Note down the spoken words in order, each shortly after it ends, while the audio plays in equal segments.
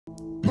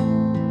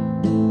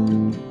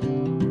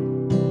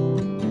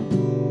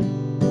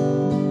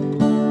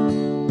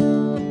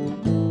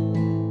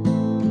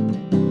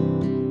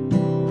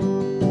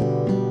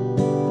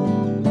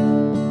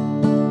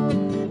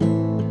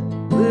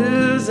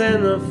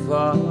in the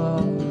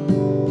fall.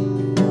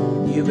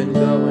 You've been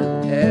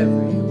going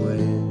everywhere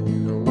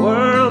in the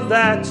world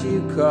that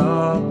you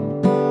call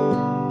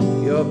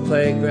your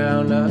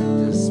playground of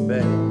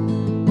despair.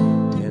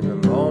 In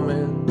the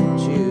moment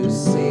you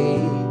see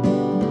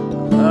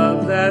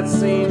love that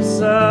seems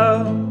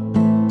so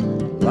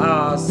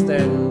lost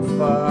and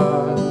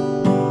far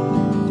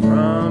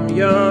from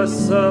your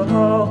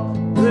soul,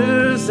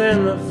 blues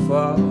in the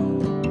fall.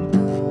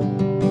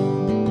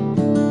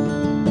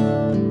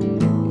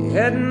 You're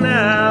heading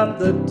out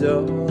the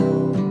door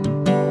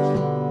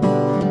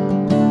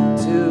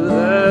to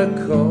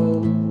the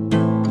cold,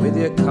 with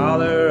your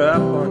collar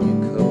up on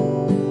your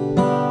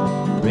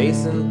coat,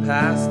 racing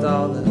past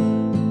all the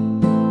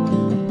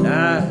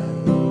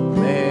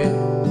nightmares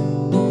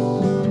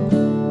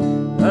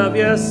of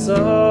your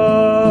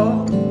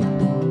soul.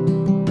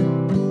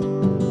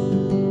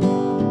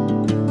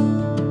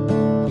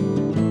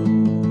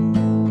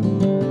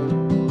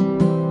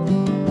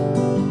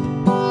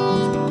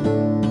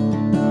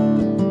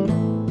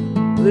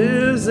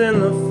 Blues in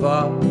the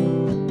fall.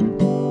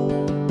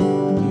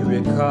 You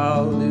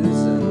recall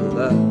losing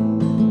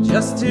love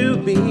just to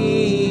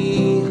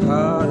be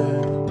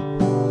harder.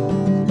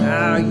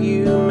 Now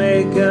you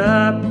make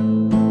up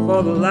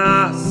for the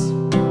loss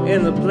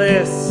in the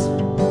bliss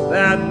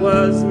that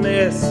was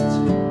missed.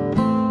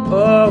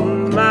 Oh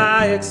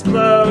my,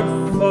 explode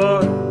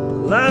for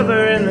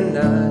lover in the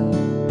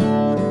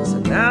night. So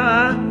now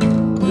I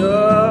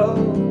go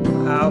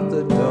out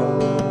the door,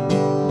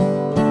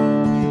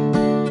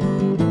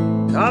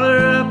 collar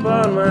up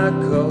on my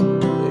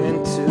coat,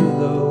 into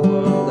the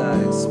world I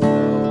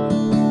explore.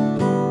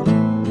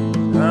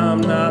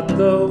 I'm not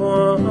the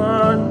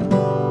one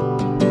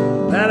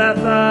that I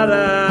thought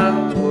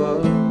I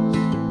was,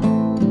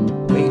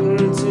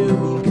 waiting to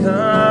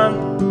become,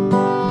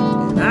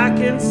 and I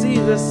can see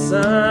the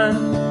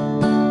sun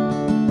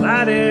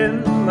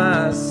lighting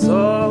my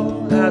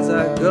soul as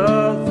I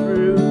go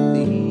through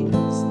these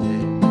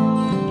days.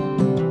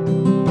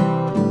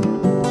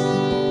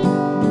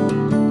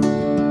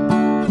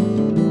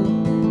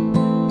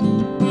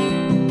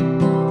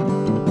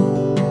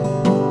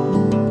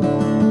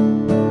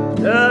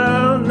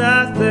 No,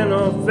 nothing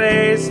will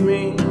faze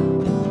me.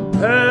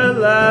 Her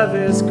love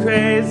is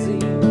crazy.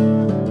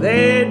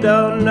 They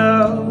don't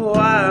know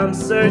why I'm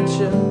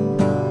searching.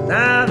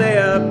 Now they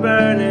are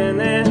burning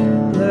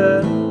in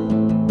the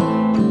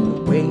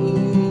way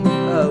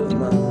of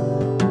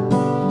mine.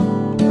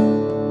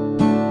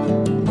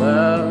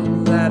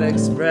 Love that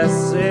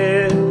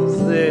expresses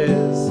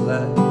this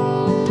life.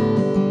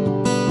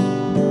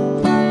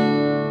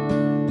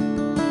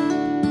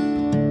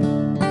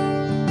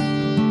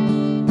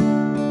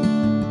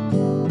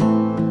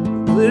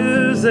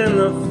 Blues in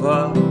the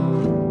fall.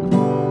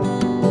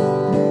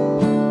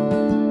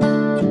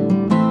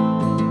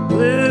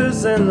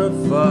 Blues in the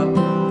fall.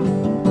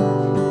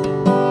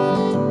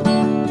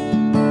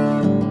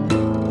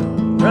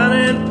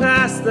 Running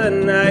past the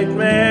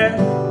nightmare,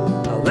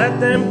 I'll let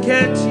them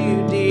catch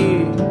you,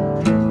 dear.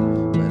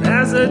 But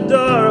as the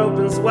door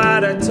opens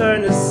wide, I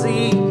turn to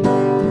see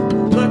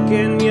the look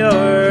in your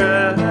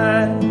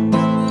eyes.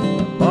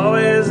 I'm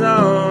always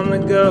on the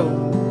go.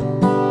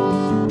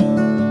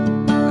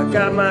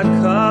 Got my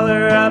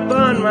collar up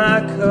on my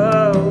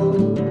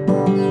coat,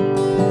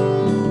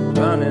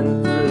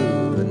 running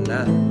through the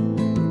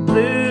night.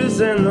 Blues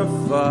in the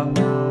fall.